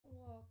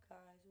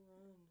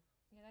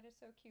That is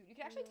so cute. You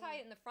could actually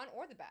tie it in the front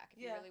or the back if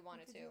you really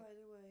wanted to. Do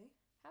either way.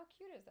 How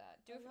cute is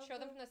that?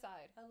 Show them from the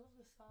side. I love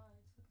the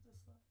sides. Look at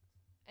the sides.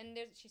 And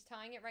she's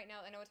tying it right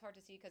now. I know it's hard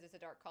to see because it's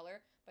a dark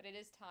color, but it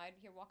is tied.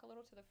 Here, walk a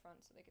little to the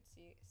front so they could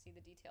see the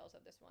details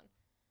of this one.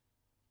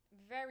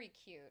 Very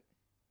cute.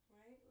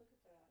 Right? Look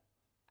at that.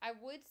 I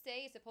would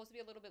say it's supposed to be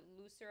a little bit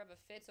looser of a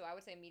fit, so I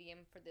would say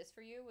medium for this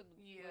for you would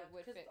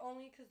fit.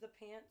 Only because the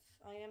pants,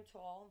 I am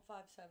tall, I'm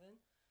 5'7".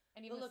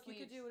 And even look, sleeves.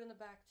 You could do it in the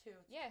back too.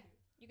 It's cute.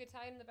 You could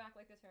tie it in the back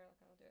like this. Here, look,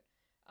 I'll do it.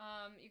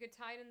 You could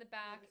tie it in the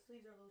back. Yeah, the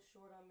sleeves are a little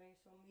short on me,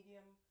 so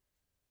medium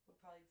would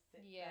probably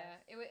fit. Yeah,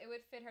 best. it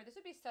would fit her. This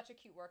would be such a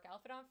cute work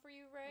outfit on for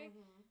you, Ray.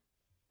 Mm-hmm.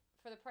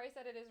 For the price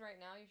that it is right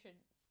now, you should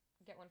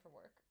get one for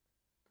work.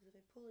 Because if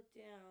I pull it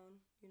down,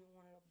 you don't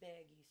want it all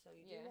baggy, so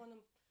you do want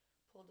them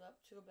pulled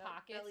up to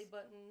about belly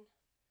button.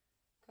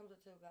 Comes up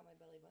to about my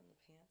belly button, the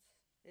pants.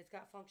 It's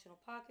got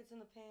functional pockets in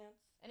the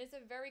pants. And it's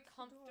a very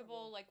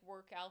comfortable, like,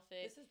 work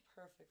outfit. This is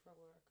perfect for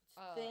work. It's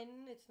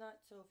thin. It's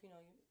not so if, you're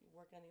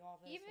working in the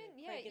office. Even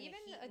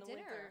a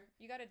dinner.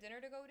 You got a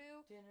dinner to go to?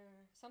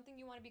 Dinner. Something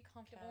you want to be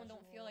comfortable and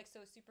don't feel, like,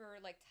 so super,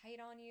 like,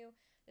 tight on you.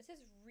 This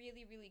is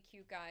really, really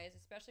cute, guys,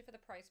 especially for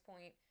the price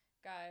point.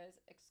 Guys,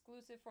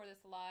 exclusive for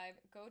this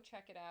live. Go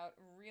check it out.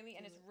 Really,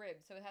 and it's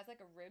ribbed. So it has, like,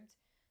 a ribbed,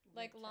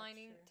 like,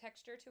 lining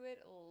texture to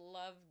it.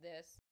 Love this.